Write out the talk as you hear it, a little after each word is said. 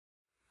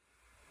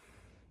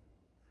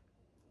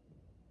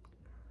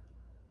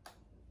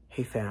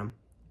Hey fam,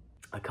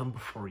 I come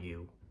before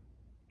you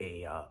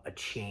a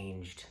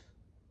changed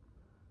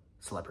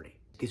celebrity.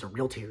 These are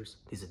real tears.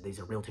 These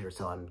are real tears,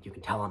 so you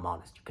can tell I'm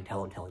honest. You can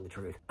tell I'm telling the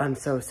truth. I'm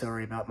so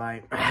sorry about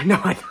my, no,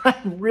 I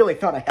really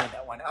thought I had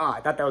that one. I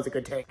thought that was a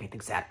good take. Okay,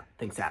 think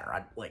sadder.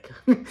 I, like,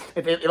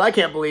 if I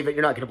can't believe it,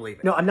 you're not gonna believe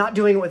it. No, I'm not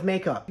doing it with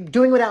makeup.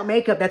 Doing it without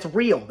makeup, that's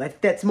real.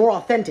 That's more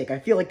authentic. I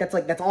feel like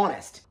that's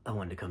honest. I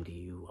wanted to come to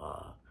you,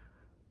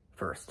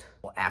 first.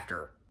 Well,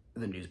 after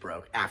the news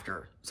broke,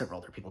 after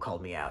several other people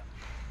called me out.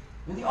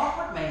 When the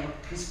awkward male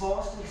is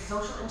forced into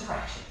social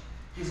interaction,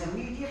 he is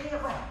immediately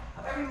aware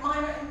of every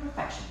minor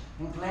imperfection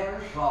and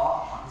glaring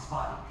flaw upon his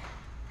body.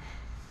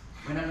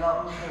 When a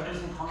love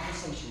occurs in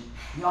conversation,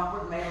 the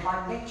awkward male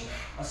by nature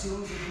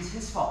assumes it is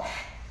his fault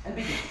and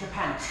begins to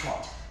panic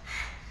squat.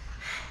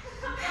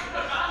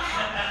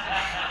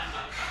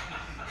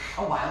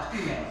 A wild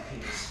female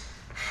appears.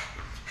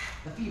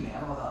 The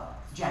female, or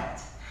the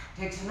Janet,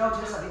 takes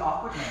notice of the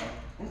awkward male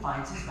and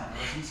finds his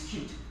mannerisms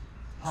cute,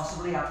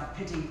 possibly out of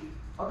pity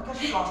or because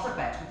she lost a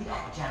bet with the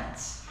other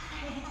Janets.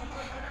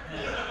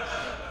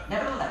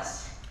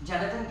 Nevertheless,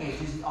 Janet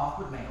engages the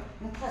awkward male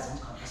in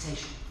pleasant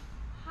conversation.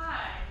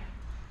 Hi.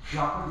 The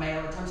awkward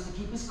male attempts to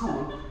keep his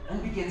cool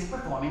and begins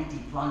performing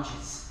deep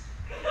lunges.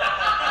 Though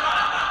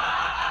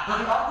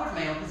the awkward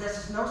male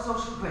possesses no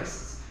social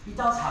graces, he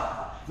does,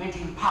 however,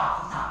 maintain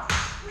powerful thighs.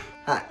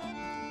 Hi,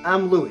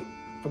 I'm Louis,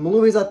 from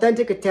Louis'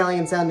 Authentic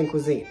Italian Sounding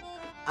Cuisine.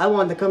 I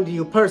wanted to come to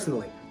you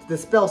personally to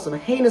dispel some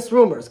heinous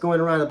rumors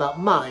going around about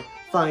my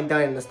fine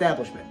dining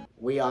establishment.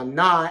 We are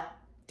not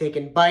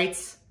taking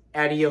bites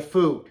out of your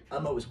food.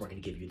 I'm always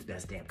working to give you the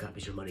best damn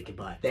copies your money can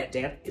buy. That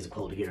damn is a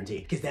quality guarantee,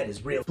 because that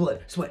is real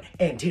blood, sweat,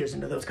 and tears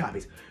into those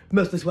copies.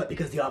 Mostly sweat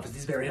because the office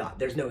is very hot.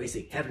 There's no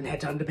AC. Haven't had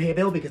time to pay a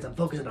bill because I'm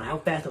focusing on how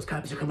fast those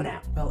copies are coming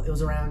out. Well, it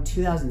was around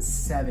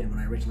 2007 when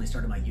I originally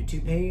started my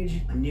YouTube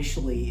page.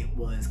 Initially, it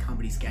was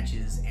comedy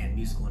sketches and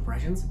musical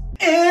impressions.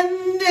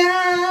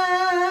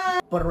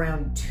 But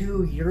around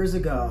 2 years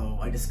ago,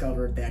 I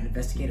discovered that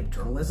investigative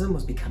journalism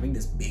was becoming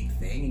this big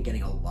thing and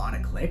getting a lot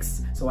of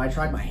clicks, so I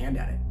tried my hand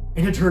at it.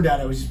 And it turned out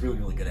I was just really,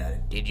 really good at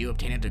it. Did you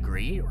obtain a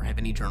degree or have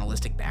any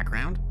journalistic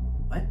background?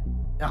 What?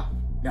 No.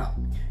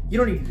 You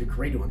don't need a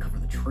degree to uncover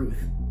the truth.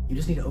 You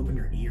just need to open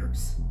your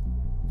ears.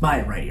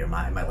 My right ear,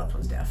 my left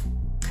one's deaf.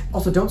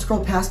 Also, don't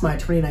scroll past my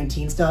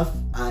 2019 stuff.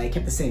 I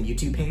kept the same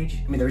YouTube page.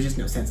 I mean, there was just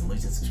no sense in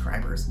losing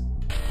subscribers.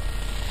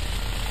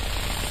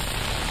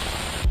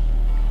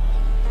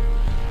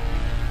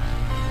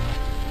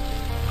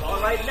 Call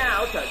right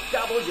now to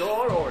double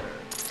your order.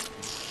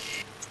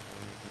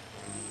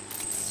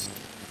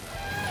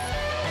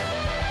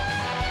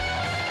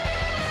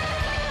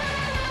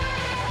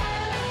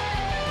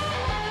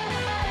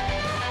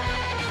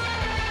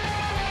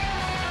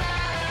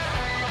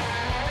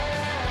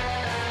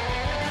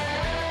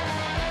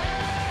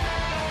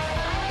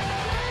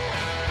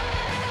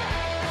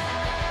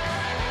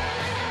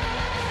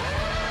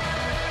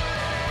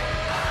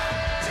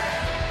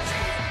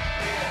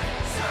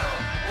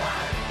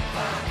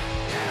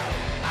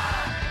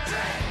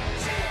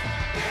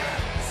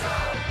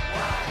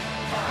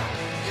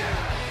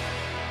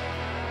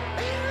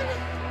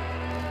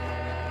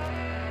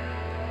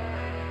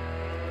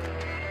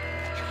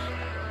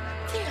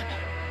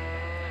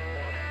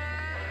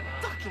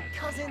 Fucking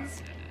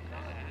cousins.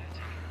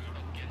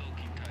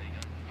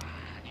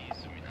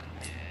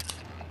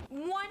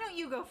 Why don't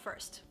you go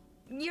first?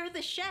 You're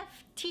the chef.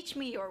 Teach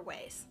me your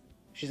ways.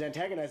 She's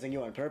antagonizing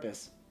you on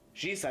purpose.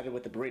 She sided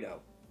with the burrito.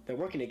 They're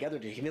working together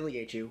to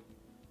humiliate you.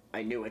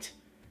 I knew it.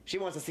 She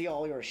wants to see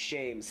all your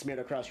shame smeared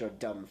across your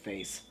dumb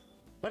face.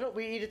 Why don't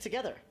we eat it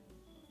together?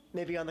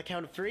 Maybe on the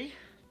count of 3?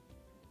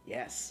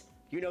 Yes.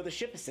 You know the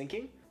ship is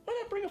sinking. Why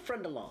not bring a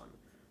friend along?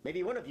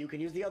 Maybe one of you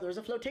can use the other as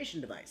a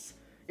flotation device.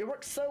 It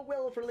worked so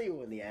well for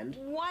Leo in the end,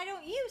 Why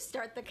don't you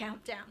start the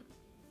countdown?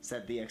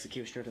 said the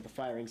executioner to the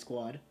firing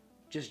squad.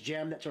 Just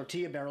jam that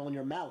tortilla barrel in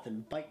your mouth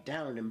and bite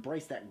down and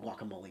embrace that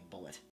guacamole bullet.